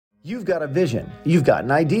You've got a vision, you've got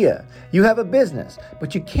an idea, you have a business,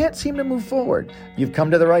 but you can't seem to move forward. You've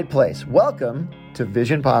come to the right place. Welcome to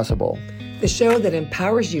Vision Possible, the show that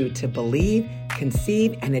empowers you to believe,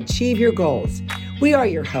 conceive, and achieve your goals. We are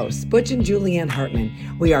your hosts, Butch and Julianne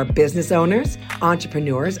Hartman. We are business owners,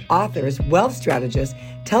 entrepreneurs, authors, wealth strategists,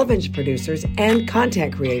 television producers, and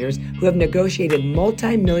content creators who have negotiated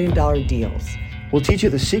multi-million-dollar deals. We'll teach you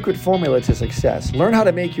the secret formula to success. Learn how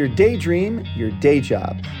to make your daydream your day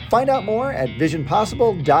job. Find out more at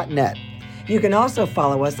visionpossible.net. You can also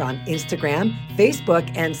follow us on Instagram,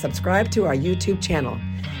 Facebook, and subscribe to our YouTube channel.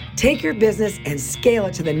 Take your business and scale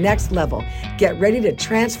it to the next level. Get ready to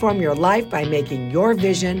transform your life by making your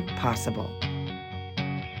vision possible.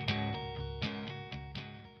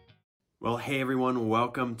 Well, hey everyone,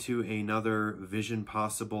 welcome to another Vision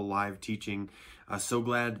Possible live teaching. So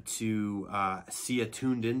glad to see you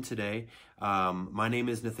tuned in today. My name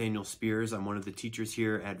is Nathaniel Spears. I'm one of the teachers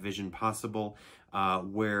here at Vision Possible,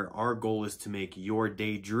 where our goal is to make your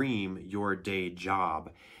daydream your day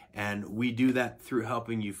job. And we do that through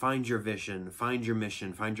helping you find your vision, find your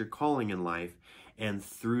mission, find your calling in life, and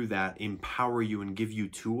through that empower you and give you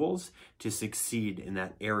tools to succeed in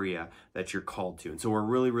that area that you're called to. And so we're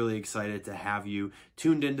really, really excited to have you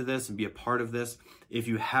tuned into this and be a part of this. If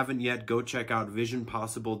you haven't yet, go check out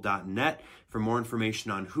visionpossible.net for more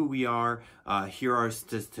information on who we are,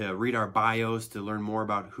 to read our bios, to learn more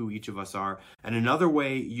about who each of us are. And another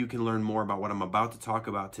way you can learn more about what I'm about to talk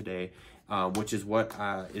about today, which is what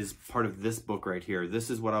is part of this book right here. This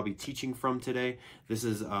is what I'll be teaching from today. This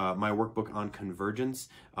is my workbook on convergence.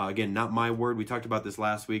 Again, not my word. We talked about this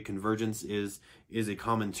last week. Convergence is a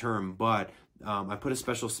common term, but I put a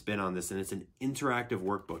special spin on this, and it's an interactive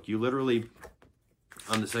workbook. You literally,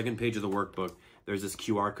 on the second page of the workbook, there's this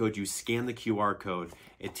QR code. You scan the QR code.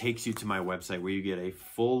 It takes you to my website where you get a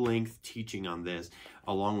full-length teaching on this,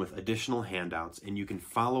 along with additional handouts, and you can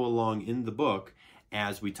follow along in the book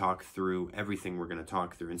as we talk through everything we're going to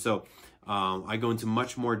talk through. And so I go into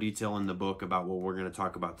much more detail in the book about what we're going to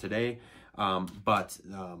talk about today, but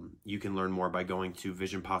you can learn more by going to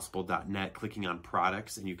visionpossible.net, clicking on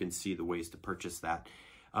products, and you can see the ways to purchase that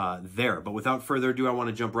there. But without further ado, I want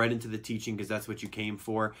to jump right into the teaching because that's what you came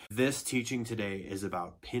for. This teaching today is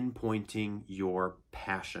about pinpointing your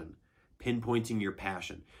passion. Pinpointing your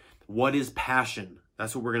passion. What is passion?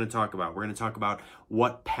 That's what we're going to talk about. We're going to talk about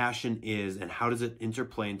what passion is and how does it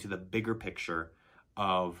interplay into the bigger picture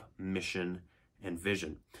of mission and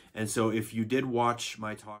vision. And so if you did watch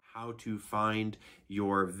my talk, How to Find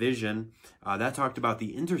Your Vision, that talked about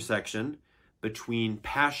the intersection between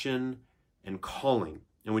passion and calling.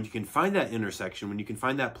 And when you can find that intersection, when you can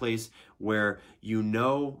find that place where you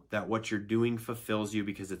know that what you're doing fulfills you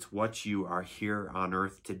because it's what you are here on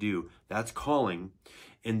earth to do, that's calling.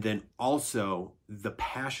 And then also the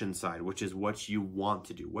passion side, which is what you want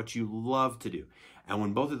to do, what you love to do. And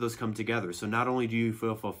when both of those come together, so not only do you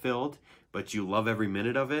feel fulfilled, but you love every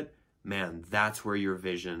minute of it, man, that's where your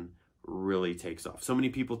vision really takes off. So many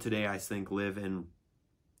people today, I think, live in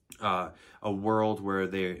a world where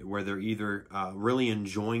they're either really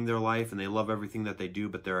enjoying their life and they love everything that they do,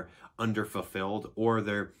 but they're underfulfilled, or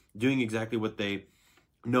they're doing exactly what they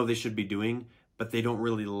know they should be doing, but they don't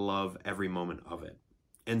really love every moment of it.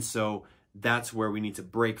 And so that's where we need to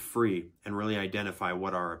break free and really identify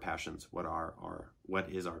what are our passions, what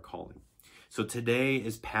is our calling. So today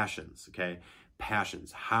is passions, okay?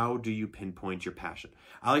 Passions. How do you pinpoint your passion?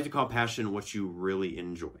 I like to call passion what you really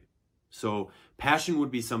enjoy. So passion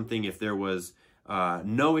would be something if there was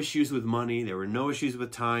no issues with money, there were no issues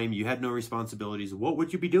with time, you had no responsibilities, what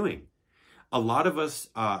would you be doing? A lot of us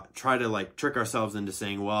try to trick ourselves into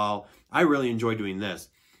saying, well, I really enjoy doing this,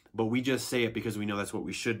 but we just say it because we know that's what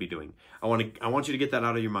we should be doing. I want you to get that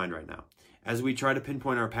out of your mind right now. As we try to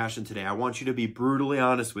pinpoint our passion today, I want you to be brutally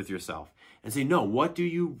honest with yourself and say, no, what do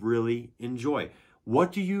you really enjoy?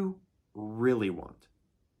 What do you really want?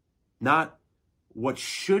 Not what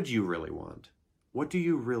should you really want? What do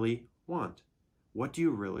you really want? What do you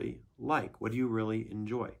really like? What do you really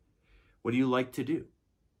enjoy? What do you like to do?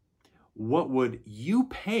 What would you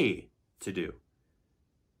pay to do?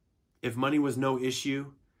 If money was no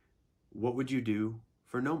issue, what would you do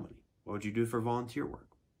for no money? What would you do for volunteer work?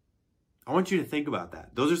 I want you to think about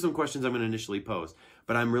that. Those are some questions I'm going to initially pose,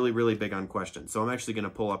 but I'm really, really big on questions. So I'm actually going to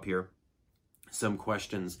pull up here some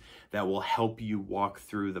questions that will help you walk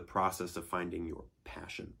through the process of finding your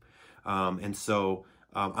passion. And so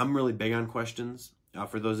I'm really big on questions.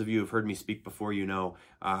 For those of you who've heard me speak before, you know,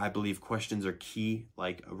 I believe questions are key,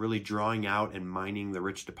 like really drawing out and mining the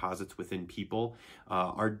rich deposits within people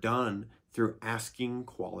are done through asking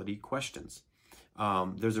quality questions.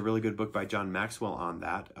 There's a really good book by John Maxwell on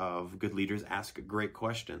that, of good leaders ask great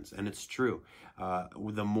questions. And it's true.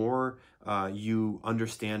 The more you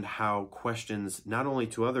understand how questions, not only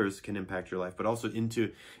to others, can impact your life, but also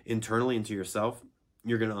internally into yourself,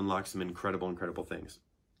 you're going to unlock some incredible things.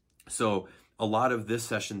 So a lot of this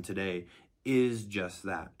session today is just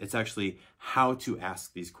that. It's actually how to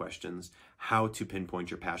ask these questions, how to pinpoint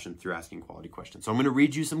your passion through asking quality questions. So I'm going to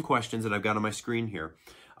read you some questions that I've got on my screen here,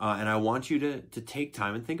 and I want you to take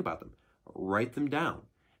time and think about them. Write them down,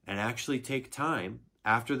 and actually take time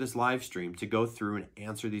after this live stream to go through and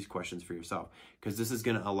answer these questions for yourself, because this is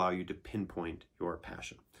going to allow you to pinpoint your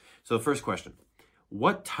passion. So the first question: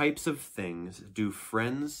 what types of things do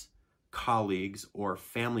friends, colleagues, or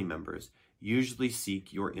family members usually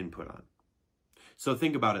seek your input on? So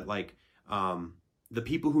think about it like the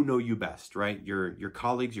people who know you best, right? Your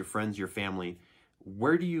colleagues, your friends, your family.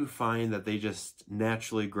 Where do you find that they just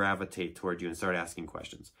naturally gravitate toward you and start asking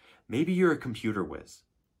questions? Maybe you're a computer whiz,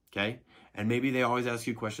 okay? And maybe they always ask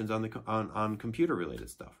you questions on computer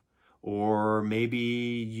related stuff. Or maybe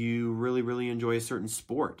you really enjoy a certain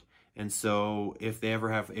sport. And so if they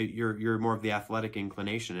ever have, you're more of the athletic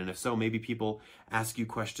inclination. And if so, maybe people ask you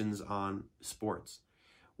questions on sports.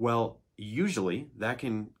 Well, usually that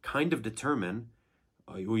can kind of determine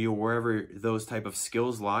wherever those type of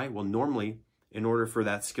skills lie. Well, normally, in order for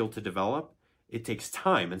that skill to develop, it takes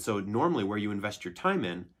time. And so normally where you invest your time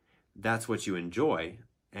in, that's what you enjoy,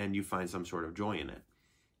 and you find some sort of joy in it.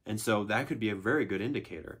 And so that could be a very good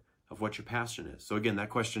indicator of what your passion is. So again, that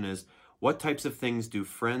question is, what types of things do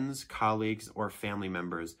friends, colleagues, or family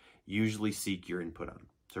members usually seek your input on?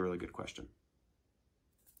 It's a really good question.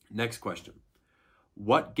 Next question.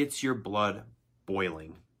 What gets your blood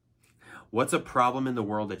boiling? What's a problem in the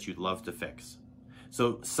world that you'd love to fix?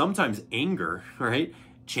 So sometimes anger, right,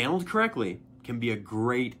 channeled correctly, can be a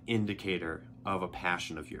great indicator of a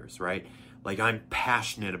passion of yours, right? Like, I'm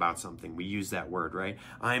passionate about something. We use that word, right?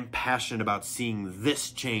 I'm passionate about seeing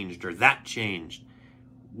this changed or that changed.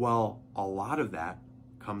 Well, a lot of that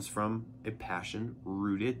comes from a passion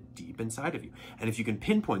rooted deep inside of you. And if you can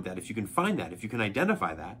pinpoint that, if you can find that, if you can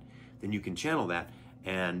identify that, then you can channel that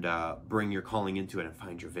and bring your calling into it and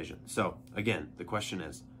find your vision. So again, the question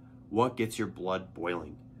is, what gets your blood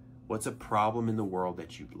boiling? What's a problem in the world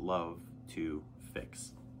that you'd love to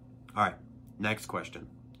fix? All right, next question.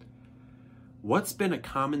 What's been a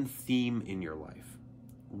common theme in your life?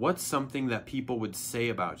 What's something that people would say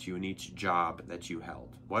about you in each job that you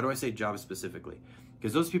held? Why do I say job specifically?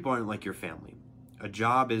 Because those people aren't like your family. A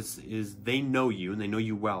job is they know you and they know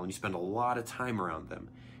you well, and you spend a lot of time around them,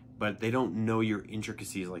 but they don't know your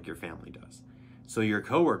intricacies like your family does. So your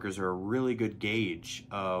coworkers are a really good gauge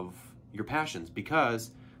of your passions,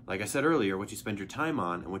 because, like I said earlier, what you spend your time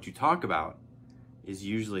on and what you talk about is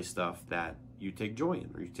usually stuff that you take joy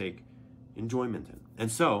in or you take enjoyment in.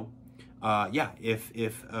 And so,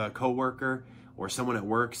 if a coworker or someone at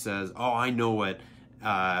work says, "Oh, I know what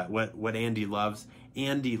Andy loves.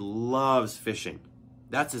 Andy loves fishing.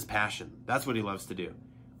 That's his passion. That's what he loves to do."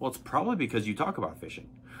 Well, it's probably because you talk about fishing,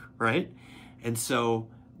 right? And so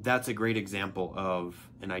that's a great example of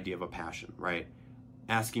an idea of a passion, right?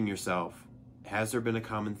 Asking yourself, has there been a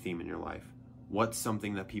common theme in your life? What's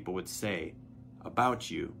something that people would say about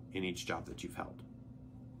you in each job that you've held?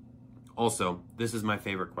 Also, this is my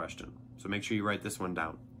favorite question, so make sure you write this one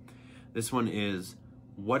down. This one is,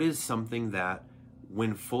 what is something that,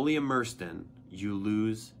 when fully immersed in, you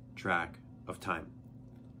lose track of time?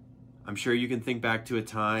 I'm sure you can think back to a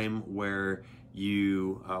time where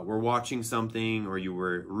you were watching something, or you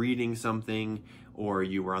were reading something, or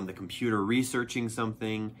you were on the computer researching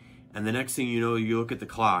something, and the next thing you know, you look at the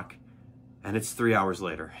clock and it's 3 hours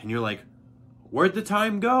later, and you're like, where'd the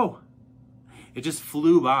time go? It just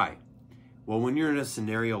flew by. Well, when you're in a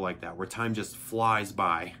scenario like that, where time just flies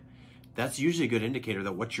by, that's usually a good indicator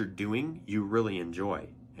that what you're doing, you really enjoy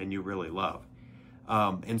and you really love.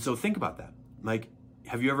 And so think about that. Like,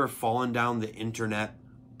 have you ever fallen down the internet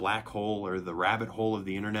black hole, or the rabbit hole of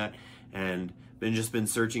the internet, and been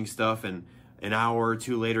searching stuff, and an hour or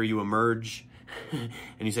two later you emerge and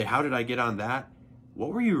you say, how did I get on that?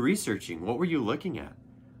 What were you researching? What were you looking at?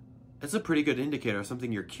 That's a pretty good indicator of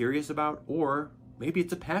something you're curious about, or maybe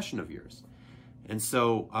it's a passion of yours. And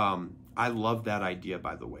so I love that idea,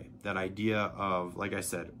 by the way. That idea of, like I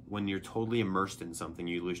said, when you're totally immersed in something,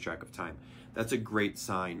 you lose track of time. That's a great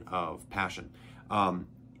sign of passion.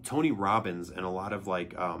 Tony Robbins and a lot of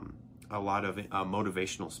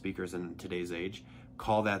motivational speakers in today's age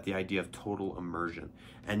call that the idea of total immersion.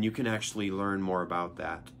 And you can actually learn more about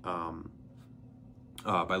that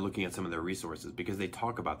by looking at some of their resources, because they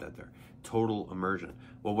talk about that there. Total immersion.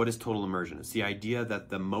 Well, what is total immersion? It's the idea that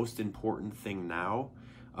the most important thing now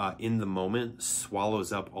in the moment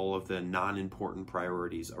swallows up all of the non-important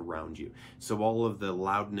priorities around you. So all of the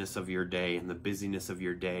loudness of your day and the busyness of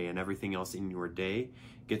your day and everything else in your day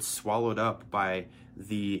gets swallowed up by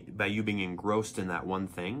you being engrossed in that one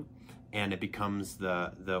thing, and it becomes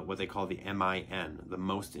the what they call the MIN, the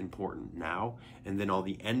most important now. And then all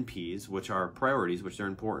the NPs, which are priorities, which are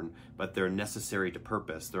important, but they're necessary to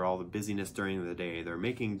purpose. They're all the busyness during the day. They're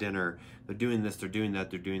making dinner, they're doing this, they're doing that,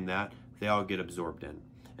 they're doing that. They all get absorbed in.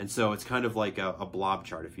 And so it's kind of like a blob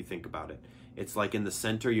chart if you think about it. It's like in the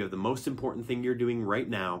center, you have the most important thing you're doing right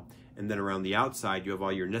now, and then around the outside, you have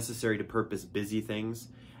all your necessary to purpose busy things.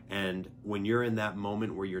 And when you're in that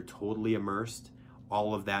moment where you're totally immersed,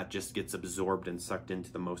 all of that just gets absorbed and sucked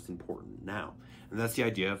into the most important now. And that's the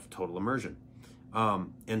idea of total immersion.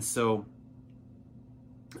 And so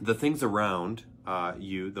the things around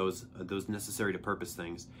you, those necessary to purpose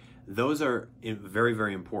things, those are very,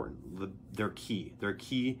 very important. They're key. They're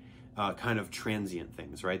key kind of transient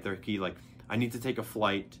things, right? They're key, like, I need to take a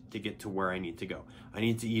flight to get to where I need to go. I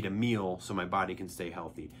need to eat a meal so my body can stay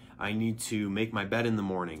healthy. I need to make my bed in the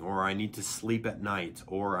morning, or I need to sleep at night,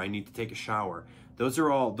 or I need to take a shower. Those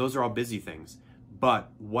are all busy things.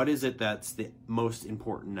 But what is it that's the most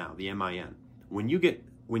important now? The MIN. When you get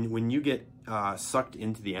sucked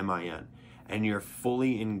into the MIN and you're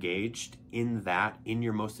fully engaged in that, in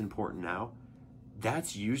your most important now,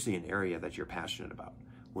 that's usually an area that you're passionate about.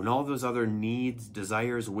 When all those other needs,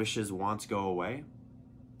 desires, wishes, wants go away,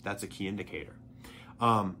 that's a key indicator.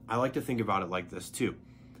 I like to think about it like this too.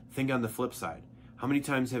 Think on the flip side. How many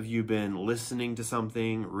times have you been listening to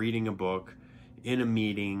something, reading a book, in a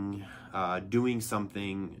meeting, doing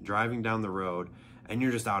something, driving down the road, and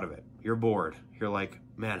you're just out of it? You're bored. You're like,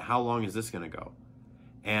 man, how long is this going to go?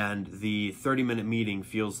 And the 30-minute meeting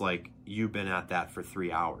feels like you've been at that for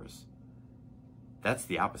 3 hours. That's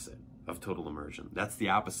the opposite of total immersion. That's the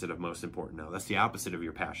opposite of most important now. That's the opposite of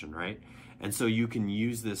your passion, right? And so you can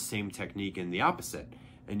use this same technique in the opposite,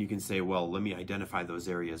 and you can say, well, let me identify those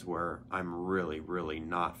areas where I'm really, really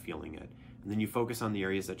not feeling it. And then you focus on the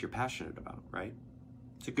areas that you're passionate about, right?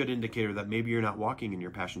 It's a good indicator that maybe you're not walking in your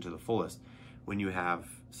passion to the fullest when you have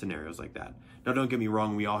scenarios like that. Now, don't get me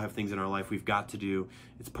wrong, we all have things in our life we've got to do.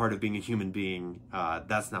 It's part of being a human being.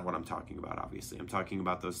 That's not what I'm talking about, obviously. I'm talking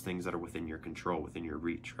about those things that are within your control, within your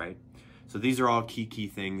reach, right? So these are all key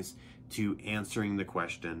things to answering the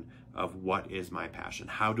question of what is my passion?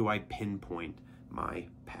 How do I pinpoint my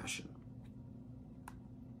passion?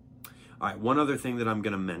 All right, one other thing that I'm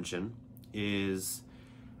going to mention is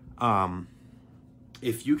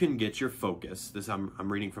if you can get your focus, I'm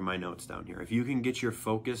reading from my notes down here. If you can get your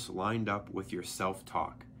focus lined up with your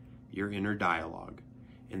self-talk, your inner dialogue,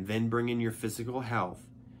 and then bring in your physical health,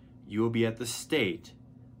 you will be at the state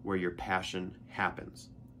where your passion happens.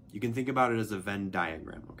 You can think about it as a Venn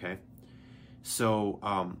diagram, okay?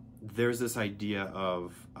 So there's this idea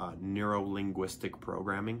of neuro-linguistic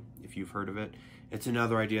programming, if you've heard of it. It's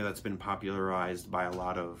another idea that's been popularized by a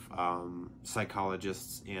lot of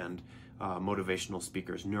psychologists and motivational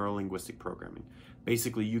speakers, neuro-linguistic programming.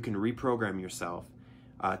 Basically, you can reprogram yourself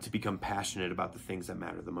to become passionate about the things that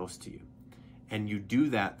matter the most to you. And you do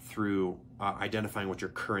that through identifying what your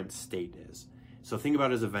current state is. So think about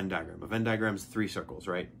it as a Venn diagram. A Venn diagram is 3 circles,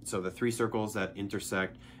 right? So the 3 circles that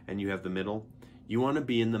intersect and you have the middle. You want to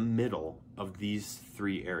be in the middle of these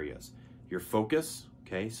 3 areas. Your focus,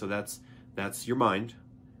 okay, so that's your mind.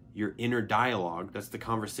 Your inner dialogue, that's the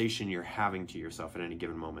conversation you're having to yourself at any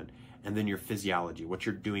given moment. And then your physiology, what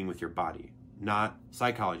you're doing with your body. Not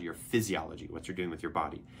psychology, your physiology, what you're doing with your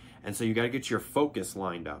body. And so you got to get your focus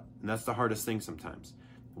lined up. And that's the hardest thing sometimes.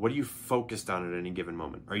 What are you focused on at any given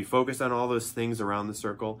moment? Are you focused on all those things around the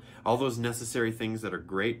circle? All those necessary things that are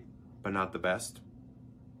great, but not the best?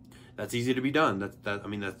 That's easy to be done.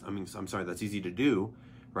 That's easy to do,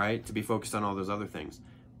 right? To be focused on all those other things.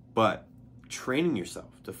 But training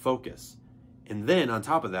yourself to focus, and then on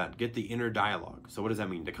top of that, get the inner dialogue. So what does that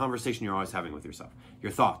mean? The conversation you're always having with yourself,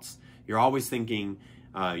 your thoughts. You're always thinking,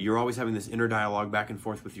 you're always having this inner dialogue back and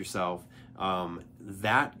forth with yourself.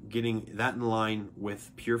 Getting that in line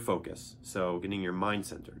with pure focus. So getting your mind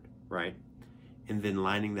centered, right? And then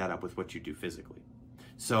lining that up with what you do physically.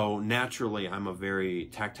 So naturally, I'm a very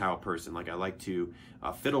tactile person. Like I like to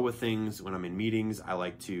fiddle with things when I'm in meetings. I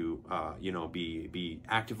like to, be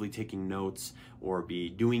actively taking notes or be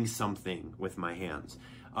doing something with my hands.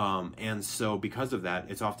 And so because of that,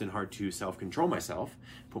 it's often hard to self-control myself,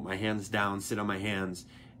 put my hands down, sit on my hands,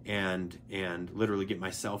 and literally get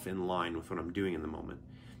myself in line with what I'm doing in the moment.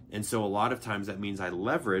 And so a lot of times that means I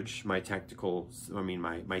leverage my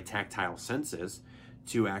my tactile senses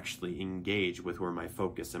to actually engage with where my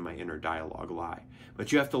focus and my inner dialogue lie.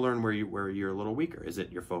 But you have to learn where you're a little weaker. Is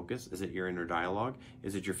it your focus? Is it your inner dialogue?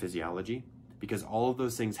 Is it your physiology? Because all of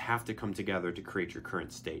those things have to come together to create your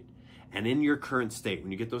current state. And in your current state,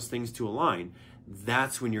 when you get those things to align,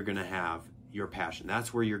 that's when you're going to have your passion.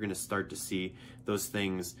 That's where you're going to start to see those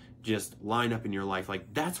things just line up in your life.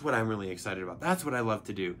 Like, that's what I'm really excited about. That's what I love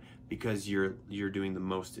to do, because you're doing the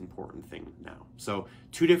most important thing now. So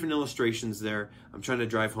 2 different illustrations there. I'm trying to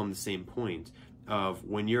drive home the same point of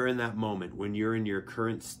when you're in that moment, when you're in your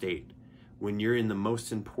current state, when you're in the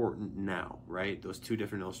most important now, right? Those 2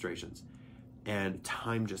 different illustrations. And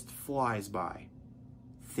time just flies by.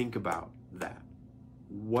 Think about that.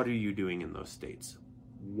 What are you doing in those states?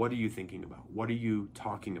 What are you thinking about? What are you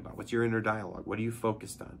talking about? What's your inner dialogue? What are you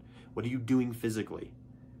focused on? What are you doing physically?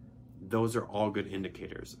 Those are all good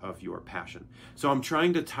indicators of your passion. So I'm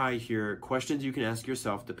trying to tie here questions you can ask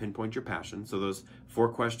yourself to pinpoint your passion. So those 4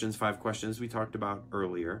 questions, 5 questions we talked about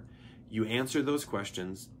earlier, you answer those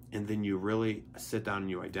questions, and then you really sit down and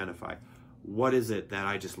you identify, what is it that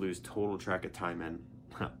I just lose total track of time in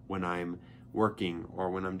when I'm working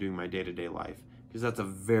or when I'm doing my day-to-day life? Because that's a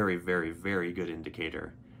very, very, very good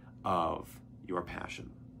indicator of your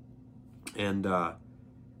passion. And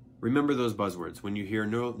remember those buzzwords. When you hear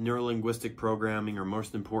neurolinguistic programming or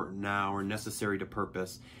most important now or necessary to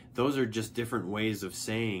purpose, those are just different ways of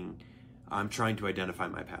saying, I'm trying to identify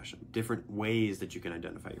my passion. Different ways that you can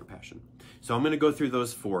identify your passion. So I'm going to go through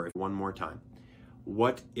those 4 one more time.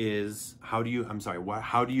 How do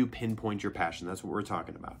you pinpoint your passion? That's what we're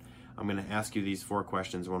talking about. I'm going to ask you these 4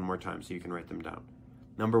 questions one more time so you can write them down.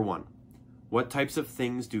 Number 1, what types of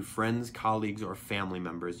things do friends, colleagues, or family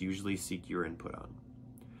members usually seek your input on?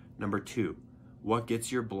 Number 2, what gets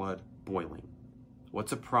your blood boiling?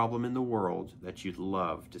 What's a problem in the world that you'd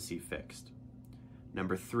love to see fixed?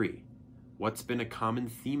 Number 3, what's been a common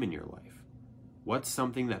theme in your life? What's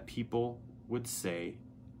something that people would say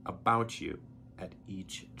about you at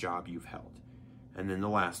each job you've held? And then the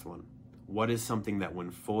last one, what is something that when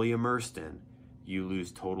fully immersed in, you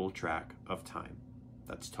lose total track of time?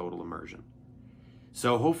 That's total immersion.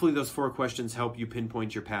 So hopefully those 4 questions help you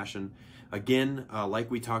pinpoint your passion. Again, like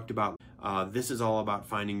we talked about, this is all about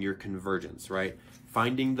finding your convergence, right?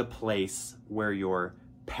 Finding the place where your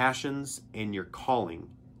passions and your calling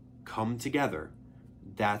come together.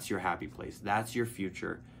 That's your happy place. That's your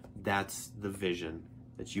future. That's the vision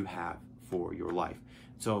that you have for your life.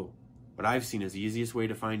 So what I've seen is the easiest way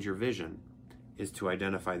to find your vision is to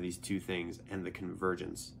identify these 2 things and the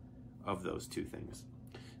convergence of those 2 things.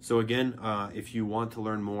 So again, if you want to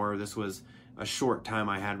learn more, this was a short time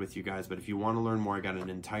I had with you guys, but if you want to learn more, I got an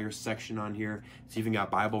entire section on here. It's even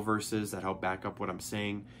got Bible verses that help back up what I'm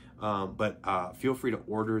saying. But feel free to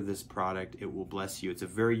order this product. It will bless you. It's a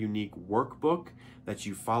very unique workbook that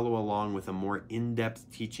you follow along with a more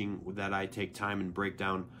in-depth teaching that I take time and break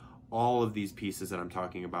down all of these pieces that I'm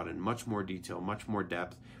talking about in much more detail, much more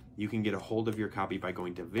depth. You can get a hold of your copy by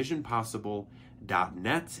going to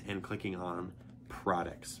visionpossible.net and clicking on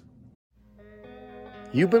products.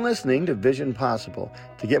 You've been listening to Vision Possible.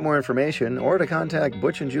 To get more information or to contact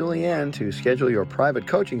Butch and Julianne to schedule your private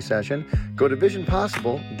coaching session, go to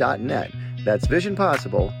visionpossible.net. That's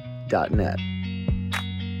visionpossible.net.